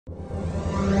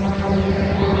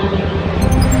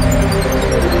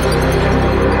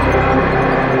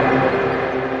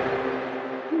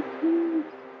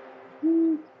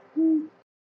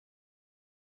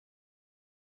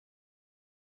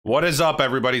What is up,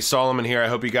 everybody? Solomon here. I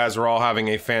hope you guys are all having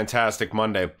a fantastic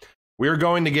Monday. We're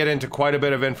going to get into quite a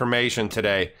bit of information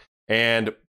today,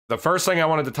 and the first thing I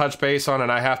wanted to touch base on,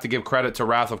 and I have to give credit to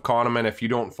Wrath of Kahneman. If you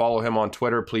don't follow him on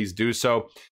Twitter, please do so.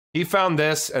 He found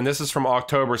this, and this is from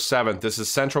October 7th. This is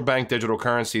Central Bank Digital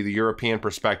Currency, the European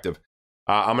Perspective.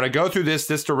 I'm going to go through this.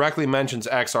 This directly mentions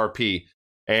XRP.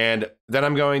 And then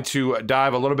I'm going to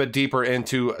dive a little bit deeper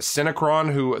into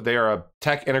Synchron, who they are a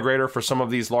tech integrator for some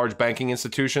of these large banking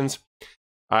institutions,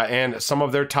 and some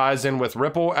of their ties in with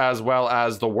Ripple, as well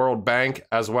as the World Bank,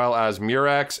 as well as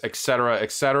Murex, etc.,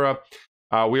 etc.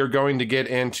 We are going to get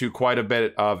into quite a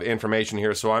bit of information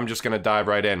here, so I'm just going to dive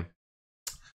right in.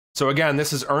 So again,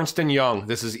 this is Ernst & Young,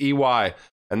 this is EY,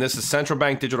 and this is Central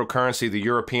Bank Digital Currency, the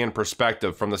European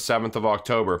Perspective from the 7th of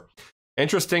October.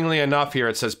 Interestingly enough here,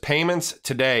 it says payments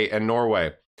today in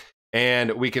Norway.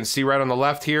 And we can see right on the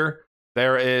left here,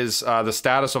 there is the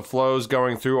status of flows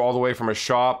going through all the way from a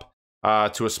shop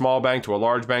to a small bank, to a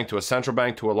large bank, to a central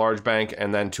bank, to a large bank,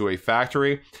 and then to a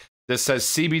factory. This says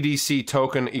CBDC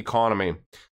token economy.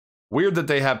 Weird that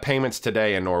they have payments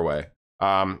today in Norway.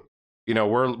 You know,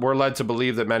 we're led to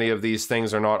believe that many of these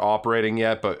things are not operating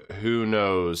yet, but who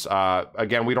knows?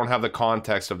 Again, we don't have the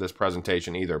context of this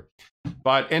presentation either.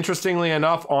 But interestingly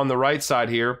enough, on the right side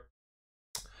here,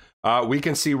 we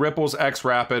can see Ripple's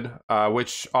XRapid,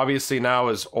 which obviously now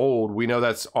is old. We know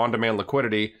that's on-demand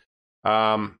liquidity.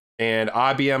 And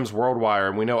IBM's WorldWire,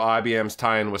 and we know IBM's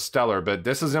tie-in with Stellar, but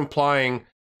this is implying,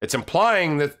 it's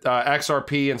implying that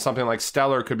XRP and something like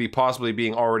Stellar could be possibly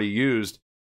being already used.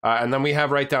 And then we have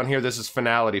right down here, this is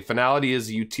Finality. Finality is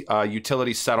a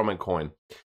utility settlement coin.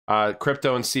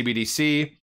 Crypto and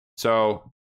CBDC.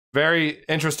 So very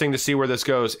interesting to see where this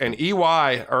goes. And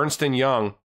EY, Ernst &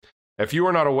 Young, if you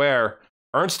are not aware,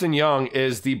 Ernst & Young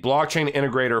is the blockchain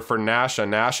integrator for NASA.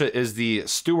 NASA is the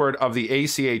steward of the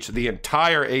ACH, the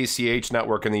entire ACH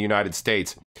network in the United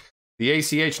States. The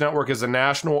ACH network is a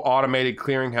national automated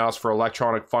clearinghouse for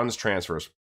electronic funds transfers,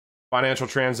 financial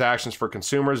transactions for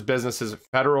consumers, businesses,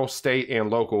 federal, state, and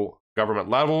local government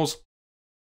levels.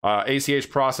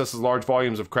 ACH processes large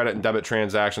volumes of credit and debit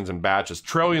transactions in batches,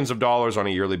 trillions of dollars on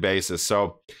a yearly basis.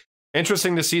 So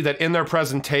interesting to see that in their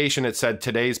presentation, it said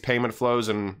today's payment flows.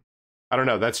 And I don't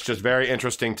know, that's just very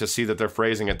interesting to see that they're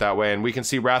phrasing it that way. And we can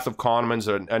see Wrath of Kahneman's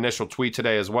initial tweet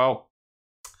today as well.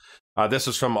 This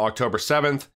is from October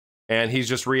 7th. And he's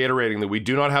just reiterating that we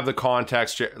do not have the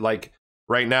context like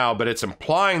right now, but it's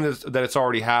implying that it's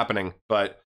already happening.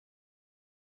 But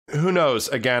who knows?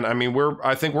 Again, I mean,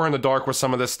 I think we're in the dark with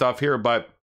some of this stuff here, but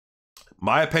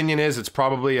my opinion is it's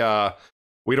probably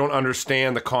we don't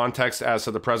understand the context as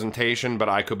to the presentation, but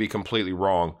I could be completely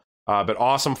wrong. But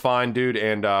awesome find, dude,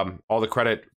 and all the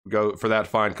credit for that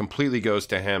find completely goes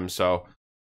to him. So,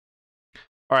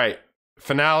 all right,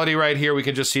 Finality right here, we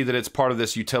can just see that it's part of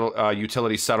this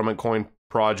utility settlement coin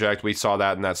project. We saw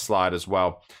that in that slide as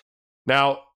well.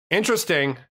 Now,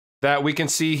 interesting that we can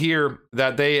see here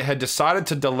that they had decided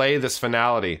to delay this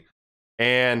Finality.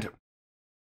 And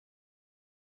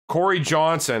Corey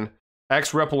Johnson,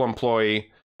 ex-Ripple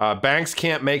employee, banks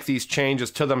can't make these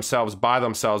changes to themselves by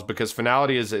themselves because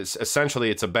Finality is essentially,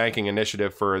 it's a banking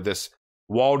initiative for this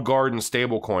walled garden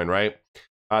stablecoin, right?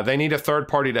 They need a third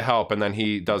party to help, and then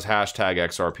he does hashtag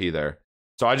XRP there.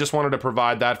 So I just wanted to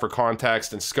provide that for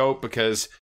context and scope because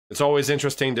it's always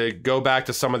interesting to go back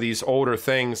to some of these older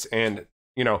things and,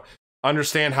 you know,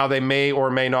 understand how they may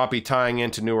or may not be tying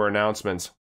into newer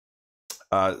announcements.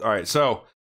 All right, so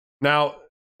now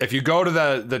if you go to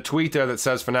the tweet there that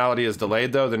says Finality is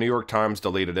delayed, though, the New York Times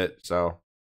deleted it. So,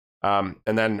 and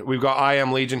then we've got I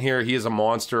Am Legion here. He is a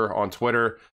monster on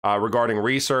Twitter regarding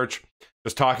research.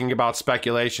 Just talking about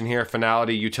speculation here.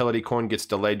 Finality utility coin gets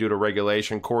delayed due to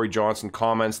regulation. Corey Johnson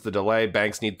comments the delay.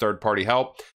 Banks need third-party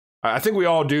help. I think we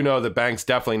all do know that banks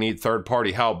definitely need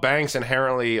third-party help. Banks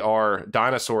inherently are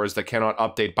dinosaurs that cannot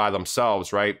update by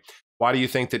themselves, right? Why do you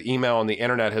think that email and the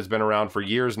internet has been around for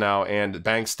years now and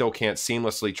banks still can't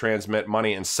seamlessly transmit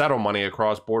money and settle money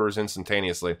across borders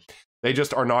instantaneously? They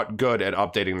just are not good at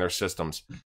updating their systems.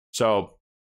 So,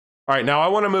 all right, now I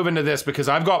want to move into this because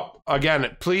I've got,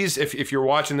 again, please, if you're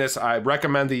watching this, I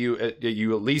recommend that you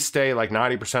at least stay like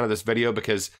 90% of this video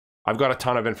because I've got a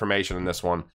ton of information in this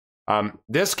one.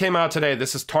 This came out today.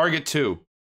 This is Target2.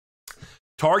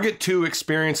 Target2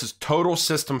 experiences total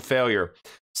system failure.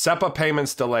 SEPA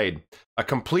payments delayed. A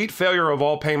complete failure of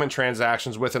all payment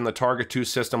transactions within the Target2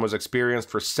 system was experienced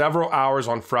for several hours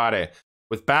on Friday,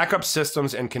 with backup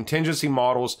systems and contingency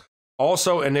models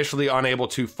also initially unable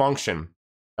to function.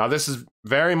 Now, this is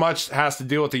very much has to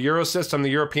deal with the Euro system, the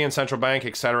European Central Bank,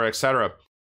 et cetera, et cetera.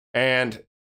 And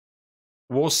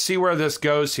we'll see where this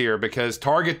goes here, because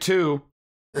Target2,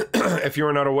 if you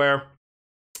were not aware,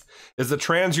 is the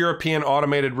Trans-European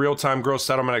Automated Real-Time Gross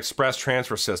Settlement Express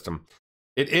Transfer System.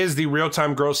 It is the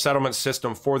real-time gross settlement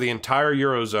system for the entire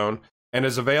Eurozone and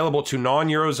is available to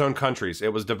non-Eurozone countries.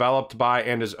 It was developed by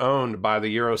and is owned by the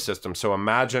Euro system. So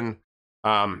imagine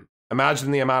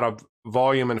the amount of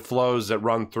volume and flows that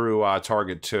run through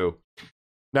Target2.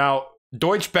 Now,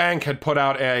 Deutsche Bank had put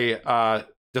out a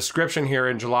description here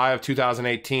in July of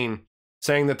 2018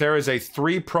 saying that there is a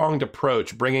three-pronged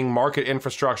approach bringing market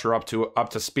infrastructure up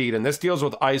to speed, and this deals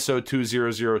with ISO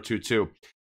 20022,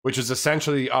 which is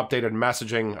essentially updated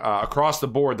messaging across the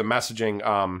board, the messaging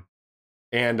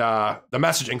and the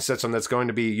messaging system that's going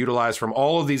to be utilized from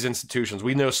all of these institutions.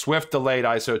 We know SWIFT delayed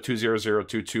ISO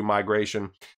 20022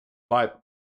 migration, but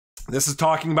this is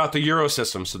talking about the Euro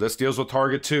system, so this deals with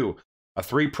Target2, a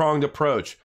three-pronged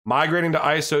approach, migrating to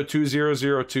ISO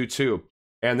 20022,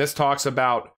 and this talks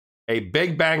about a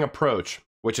Big Bang approach,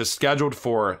 which is scheduled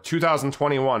for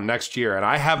 2021, next year. And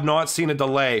I have not seen a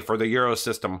delay for the Euro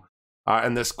system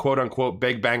and this quote-unquote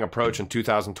Big Bang approach in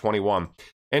 2021.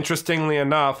 Interestingly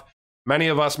enough, many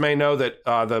of us may know that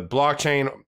the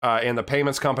blockchain and the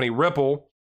payments company Ripple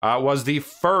was the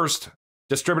first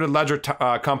distributed ledger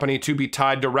company to be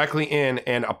tied directly in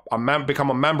and become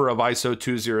a member of ISO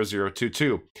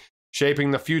 20022,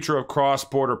 shaping the future of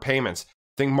cross-border payments.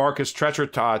 I think Marcus Treacher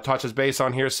touches base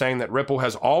on here, saying that Ripple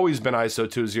has always been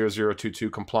ISO 20022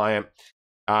 compliant.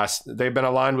 They've been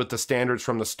aligned with the standards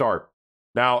from the start.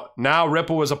 Now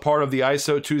Ripple is a part of the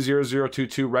ISO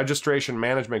 20022 Registration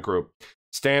Management Group,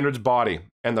 standards body,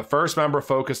 and the first member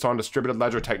focused on distributed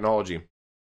ledger technology.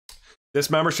 This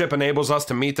membership enables us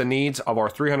to meet the needs of our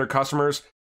 300 customers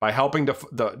by helping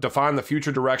define the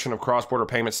future direction of cross-border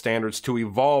payment standards to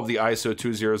evolve the ISO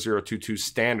 20022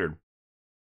 standard.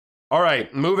 All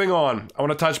right, moving on. I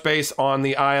want to touch base on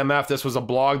the IMF. This was a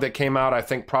blog that came out, I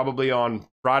think, probably on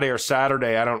Friday or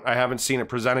Saturday. I haven't seen it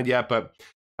presented yet, but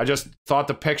I just thought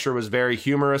the picture was very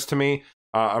humorous to me.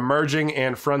 Emerging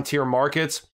and frontier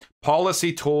markets,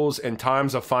 policy tools in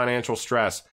times of financial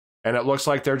stress. And it looks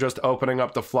like they're just opening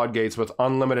up the floodgates with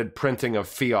unlimited printing of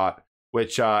fiat,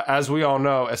 which, as we all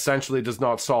know, essentially does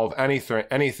not solve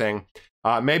anything.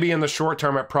 Maybe in the short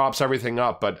term, it props everything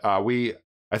up, but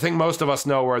I think most of us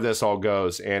know where this all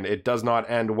goes, and it does not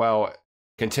end well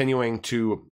continuing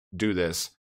to do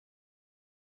this.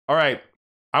 All right,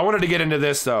 I wanted to get into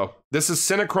this, though. This is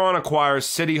Synchron acquires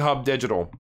CityHub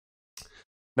Digital.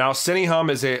 Now,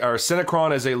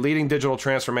 Synchron is a leading digital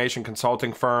transformation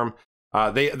consulting firm.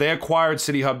 They acquired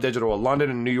CityHub Digital, a London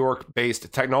and New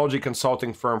York-based technology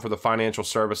consulting firm for the financial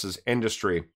services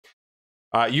industry.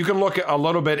 You can look a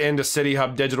little bit into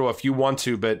CityHub Digital if you want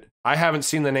to, but I haven't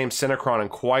seen the name Synchron in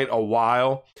quite a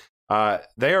while.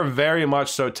 They are very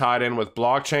much so tied in with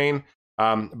blockchain,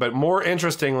 but more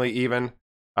interestingly even,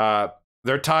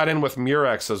 they're tied in with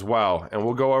Murex as well, and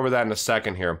we'll go over that in a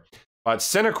second here. But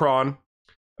Synchron,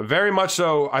 very much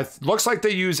so, looks like they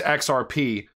use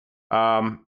XRP.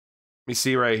 Let me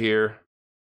see right here.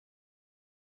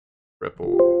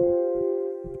 Ripple.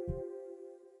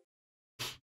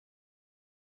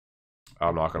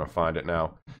 I'm not going to find it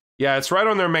now. Yeah, it's right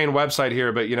on their main website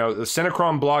here, but, you know, the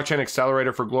Synchron Blockchain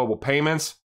Accelerator for Global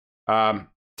Payments.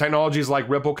 Technologies like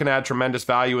Ripple can add tremendous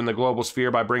value in the global sphere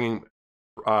by bringing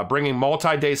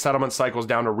multi-day settlement cycles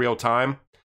down to real time.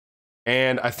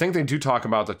 And I think they do talk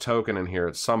about the token in here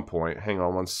at some point. Hang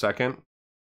on one second.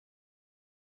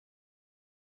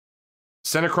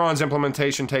 Synchron's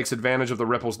implementation takes advantage of the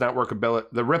Ripple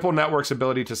network's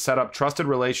ability to set up trusted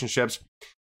relationships.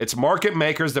 It's market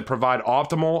makers that provide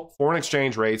optimal foreign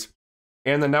exchange rates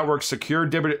and the network's secure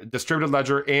distributed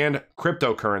ledger and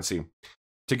cryptocurrency.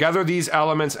 Together, these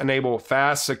elements enable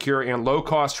fast, secure, and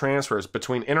low-cost transfers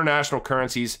between international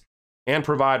currencies and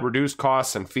provide reduced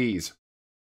costs and fees.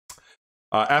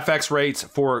 FX rates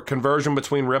for conversion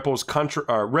between Ripple's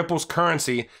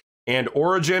currency and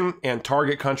origin and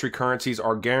target country currencies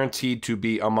are guaranteed to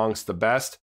be amongst the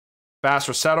best.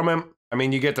 Faster settlement, I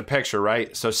mean, you get the picture,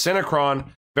 right? So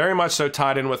Synchron, very much so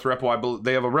tied in with Ripple.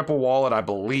 They have a Ripple wallet, I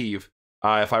believe,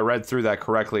 if I read through that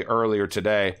correctly earlier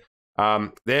today.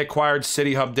 They acquired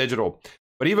CityHub Digital.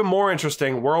 But even more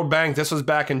interesting, World Bank, this was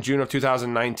back in June of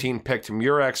 2019, picked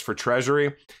Murex for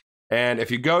Treasury. And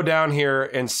if you go down here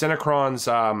in Synchron's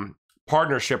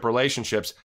partnership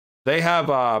relationships, they have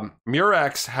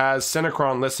Murex has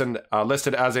Synchron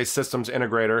listed as a systems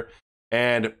integrator.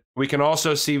 And we can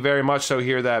also see very much so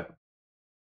here that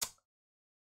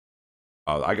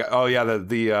I always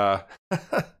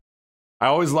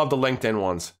love the LinkedIn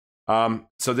ones.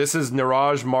 So this is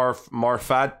Niraj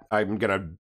Marfat. I'm gonna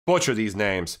butcher these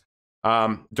names.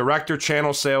 Director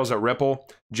channel sales at Ripple,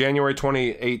 January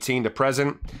 2018 to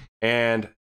present, and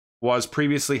was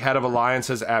previously head of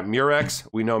alliances at Murex.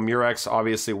 We know Murex,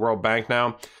 obviously World Bank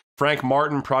now. Frank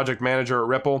Martin, project manager at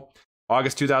Ripple,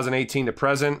 August 2018 to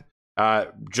present.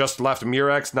 Just left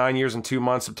Murex, 9 years and 2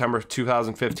 months, September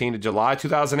 2015 to July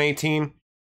 2018.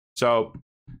 So,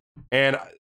 and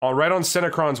right on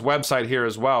Synchron's website here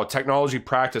as well, technology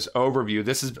practice overview.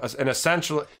 This is an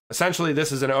essentially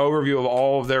this is an overview of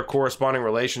all of their corresponding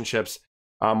relationships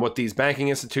with these banking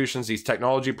institutions, these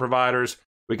technology providers.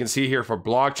 We can see here for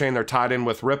blockchain, they're tied in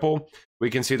with Ripple. We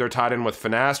can see they're tied in with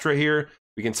Finastra here.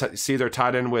 We can see they're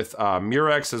tied in with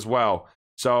Murex as well.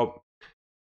 So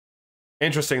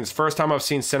interesting. It's the first time I've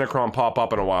seen Synchron pop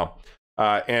up in a while.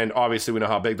 And obviously we know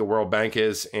how big the World Bank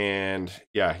is. And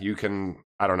yeah, you can,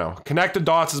 I don't know, connect the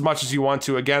dots as much as you want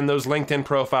to. Again, those LinkedIn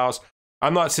profiles,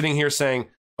 I'm not sitting here saying,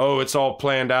 oh, it's all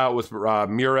planned out with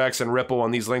Murex and Ripple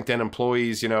and these LinkedIn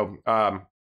employees, you know,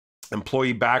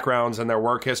 employee backgrounds and their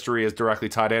work history is directly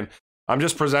tied in. I'm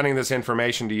just presenting this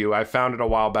information to you. I found it a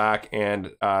while back,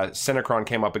 and Synchron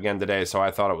came up again today, so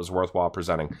I thought it was worthwhile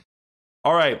presenting.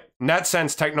 All right,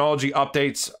 NetSense Technology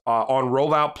updates on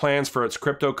rollout plans for its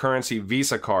cryptocurrency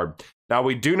Visa card. Now,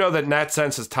 we do know that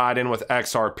NetSense is tied in with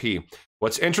XRP.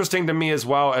 What's interesting to me as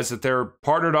well is that they're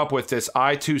partnered up with this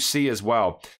I2C as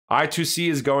well. I2C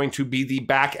is going to be the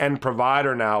back-end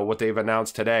provider now, what they've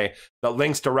announced today, that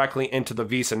links directly into the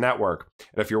Visa network.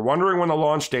 And if you're wondering when the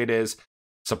launch date is,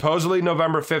 supposedly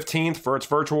November 15th for its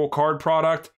virtual card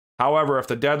product. However, if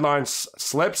the deadline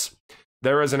slips,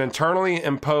 there is an internally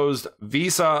imposed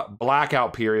Visa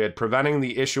blackout period preventing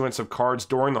the issuance of cards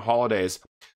during the holidays,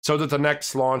 so that the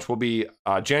next launch will be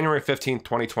January 15th,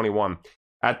 2021.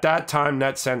 At that time,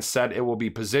 NetSense said it will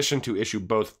be positioned to issue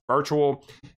both virtual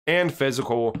and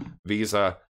physical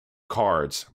Visa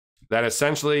cards that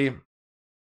essentially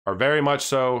are very much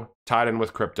so tied in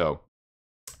with crypto.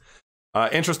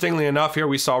 Interestingly enough, here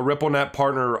we saw RippleNet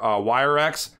partner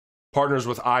WireX partners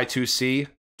with I2C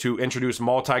to introduce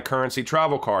multi-currency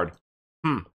travel card.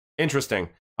 Interesting.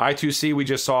 I2C, we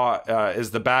just saw,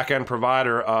 is the back-end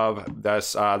provider of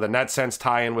this, the NetSense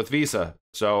tie-in with Visa.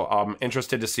 So I'm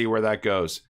interested to see where that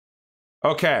goes.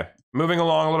 Okay, moving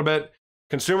along a little bit.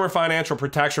 Consumer Financial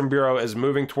Protection Bureau is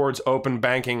moving towards open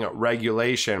banking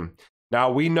regulation.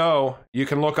 Now, we know, you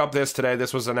can look up this today.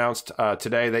 This was announced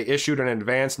today. They issued an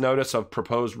advance notice of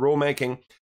proposed rulemaking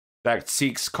that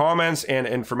seeks comments and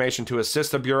information to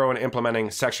assist the Bureau in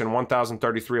implementing Section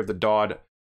 1033 of the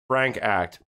Dodd-Frank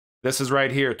Act. This is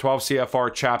right here, 12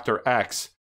 CFR Chapter X,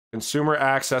 Consumer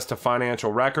Access to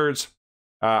Financial Records.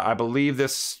 I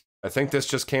think this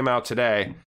just came out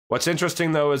today. What's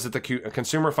interesting, though, is that the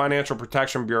Consumer Financial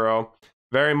Protection Bureau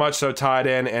very much so tied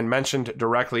in and mentioned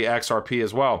directly XRP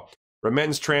as well.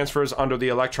 Remittance transfers under the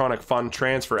Electronic Fund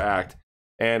Transfer Act.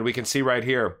 And we can see right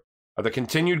here, the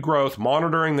continued growth,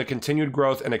 monitoring the continued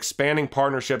growth and expanding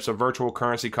partnerships of virtual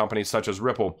currency companies such as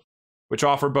Ripple, which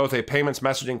offer both a payments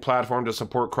messaging platform to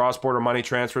support cross-border money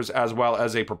transfers as well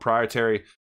as a proprietary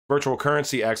virtual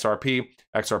currency XRP.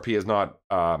 XRP is not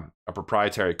a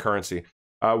proprietary currency,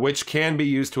 which can be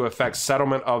used to affect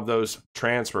settlement of those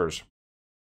transfers.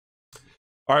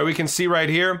 All right, we can see right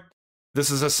here, this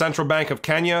is a central bank of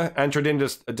Kenya entered into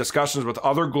discussions with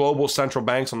other global central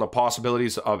banks on the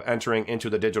possibilities of entering into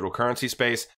the digital currency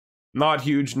space. Not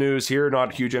huge news here,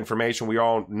 not huge information. We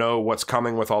all know what's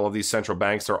coming with all of these central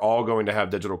banks. They're all going to have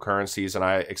digital currencies, and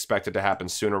I expect it to happen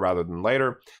sooner rather than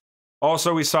later.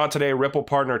 Also, we saw today Ripple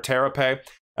partner TerraPay,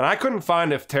 and I couldn't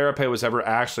find if TerraPay was ever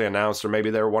actually announced, or maybe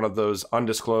they were one of those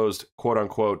undisclosed,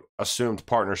 quote-unquote, assumed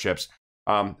partnerships.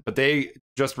 But they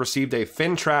just received a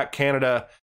FinTrack Canada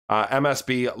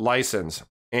MSB license,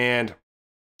 and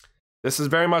this is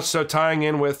very much so tying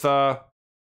in with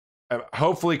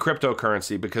hopefully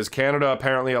cryptocurrency, because Canada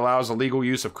apparently allows the legal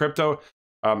use of crypto.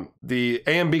 The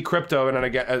AMB crypto, and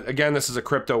again, this is a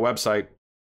crypto website,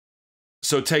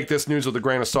 so take this news with a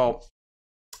grain of salt.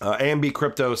 AMB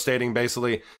crypto stating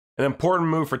basically an important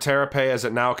move for TerraPay, as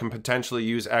it now can potentially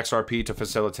use XRP to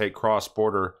facilitate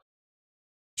cross-border,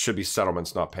 should be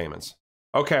settlements, not payments.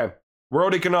 Okay,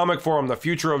 World Economic Forum, the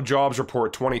Future of Jobs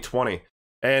Report 2020.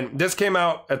 And this came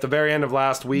out at the very end of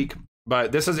last week.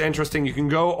 But this is interesting. You can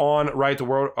go on right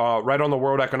on the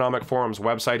World Economic Forum's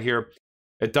website here.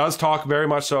 It does talk very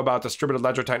much so about distributed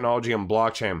ledger technology and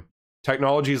blockchain.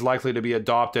 Technology is likely to be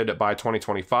adopted by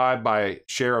 2025 by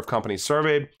share of companies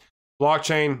surveyed.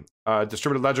 Blockchain,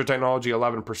 distributed ledger technology,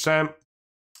 11%.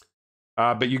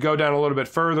 But you go down a little bit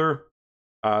further.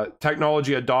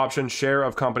 Technology adoption, share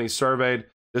of companies surveyed.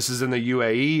 This is in the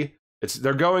UAE.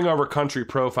 They're going over country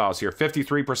profiles here.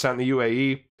 53% in the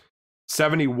UAE.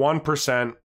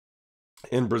 71%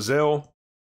 in Brazil.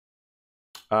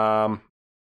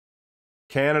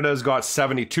 Canada's got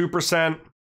 72%.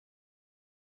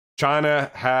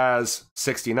 China has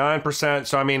 69%.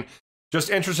 So, I mean, just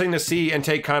interesting to see and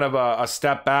take kind of a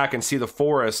step back and see the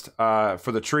forest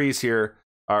for the trees here,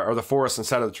 or the forest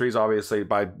instead of the trees, obviously,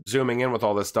 by zooming in with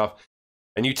all this stuff.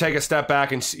 And you take a step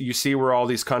back and you see where all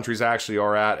these countries actually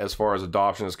are at as far as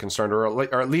adoption is concerned, or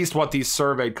at least what these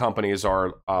surveyed companies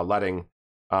are letting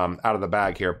out of the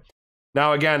bag here.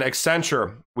 Now, again,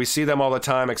 Accenture, we see them all the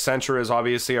time. Accenture is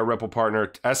obviously a Ripple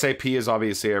partner. SAP is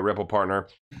obviously a Ripple partner.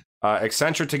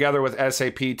 Accenture, together with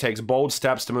SAP, takes bold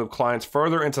steps to move clients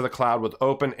further into the cloud with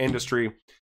open industry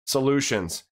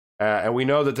solutions. And we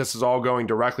know that this is all going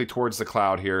directly towards the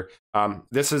cloud here.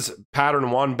 This is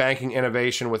pattern one, banking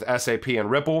innovation with SAP and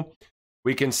Ripple.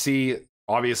 We can see,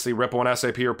 obviously, Ripple and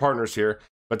SAP are partners here.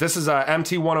 But this is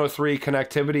MT103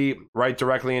 connectivity right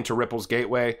directly into Ripple's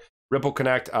gateway. Ripple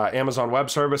Connect, Amazon Web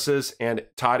Services, and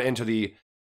tied into the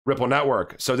Ripple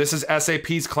network. So this is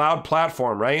SAP's cloud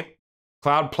platform, right?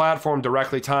 Cloud platform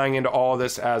directly tying into all of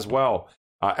this as well.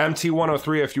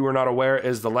 MT103, if you were not aware,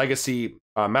 is the legacy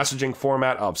messaging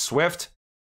format of Swift.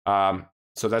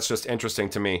 So that's just interesting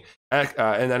to me.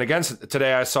 And then again,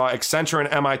 today I saw Accenture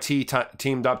and MIT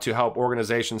teamed up to help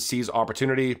organizations seize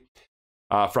opportunity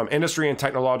from industry and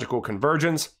technological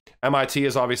convergence. MIT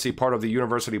is obviously part of the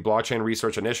University Blockchain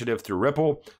Research Initiative through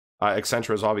Ripple.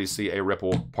 Accenture is obviously a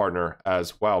Ripple partner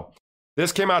as well.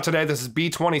 This came out today. This is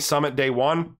B20 Summit Day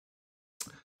 1.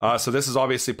 So this is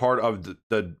obviously part of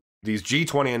these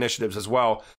G20 initiatives as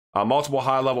well. Multiple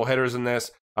high-level hitters in this.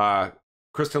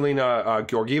 Kristalina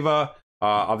Georgieva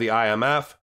of the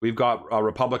IMF. We've got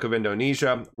Republic of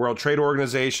Indonesia, World Trade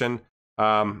Organization.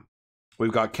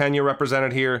 We've got Kenya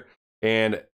represented here,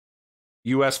 and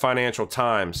U.S. Financial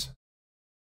Times.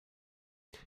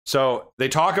 So they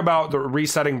talk about the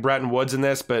resetting Bretton Woods in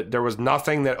this, but there was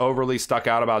nothing that overly stuck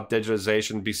out about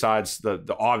digitization besides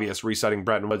the obvious resetting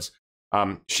Bretton Woods.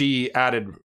 She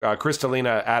added,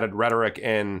 Kristalina added rhetoric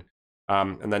in,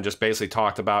 and then just basically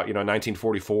talked about,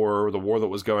 1944, the war that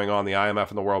was going on, the IMF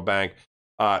and the World Bank.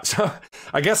 So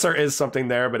I guess there is something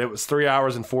there, but it was 3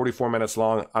 hours and 44 minutes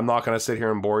long. I'm not going to sit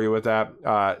here and bore you with that.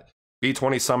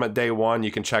 B20 Summit Day 1, you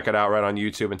can check it out right on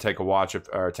YouTube and take a watch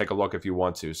or take a look if you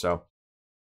want to. So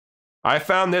I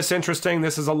found this interesting.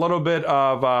 This is a little bit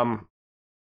of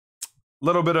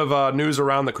news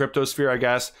around the crypto sphere, I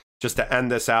guess, just to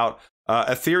end this out.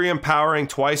 Ethereum powering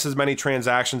twice as many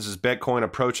transactions as Bitcoin,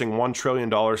 approaching $1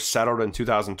 trillion settled in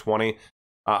 2020.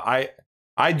 I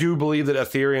do believe that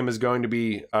Ethereum is going to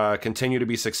be continue to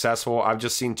be successful. I've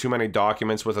just seen too many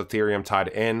documents with Ethereum tied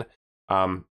in.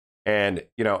 And,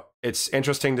 it's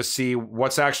interesting to see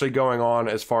what's actually going on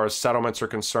as far as settlements are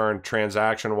concerned,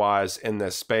 transaction-wise, in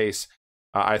this space.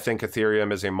 I think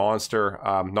Ethereum is a monster,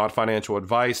 not financial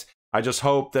advice. I just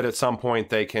hope that at some point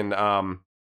they can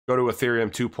go to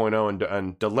Ethereum 2.0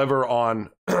 and deliver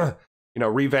on,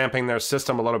 revamping their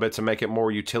system a little bit to make it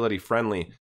more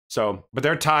utility-friendly. So, but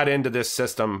they're tied into this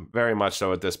system very much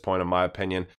so at this point, in my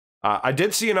opinion. I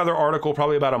did see another article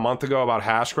probably about a month ago about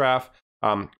Hashgraph.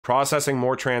 Processing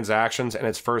more transactions in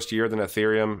its first year than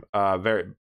Ethereum,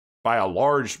 by a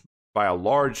large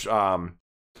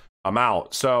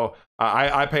amount. So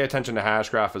I pay attention to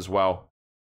Hashgraph as well.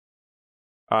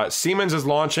 Siemens is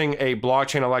launching a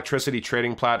blockchain electricity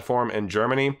trading platform in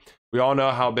Germany. We all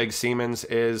know how big Siemens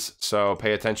is, so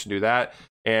pay attention to that.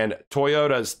 And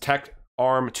Toyota's tech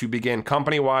arm to begin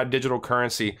company-wide digital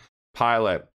currency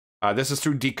pilot. This is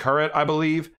through Decurrent, I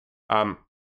believe.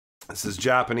 This is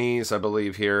Japanese, I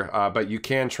believe, here, but you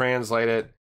can translate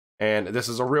it. And this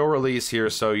is a real release here,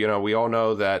 so, we all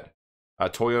know that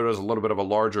Toyota is a little bit of a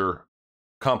larger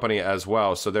company as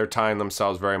well, so they're tying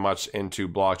themselves very much into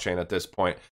blockchain at this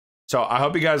point. So I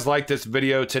hope you guys liked this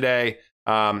video today.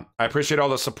 I appreciate all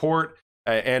the support,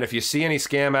 and if you see any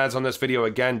scam ads on this video,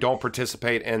 again, don't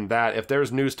participate in that. If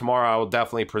there's news tomorrow, I will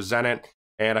definitely present it,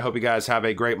 and I hope you guys have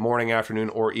a great morning, afternoon,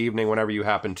 or evening whenever you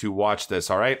happen to watch this.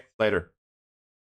 All right, later.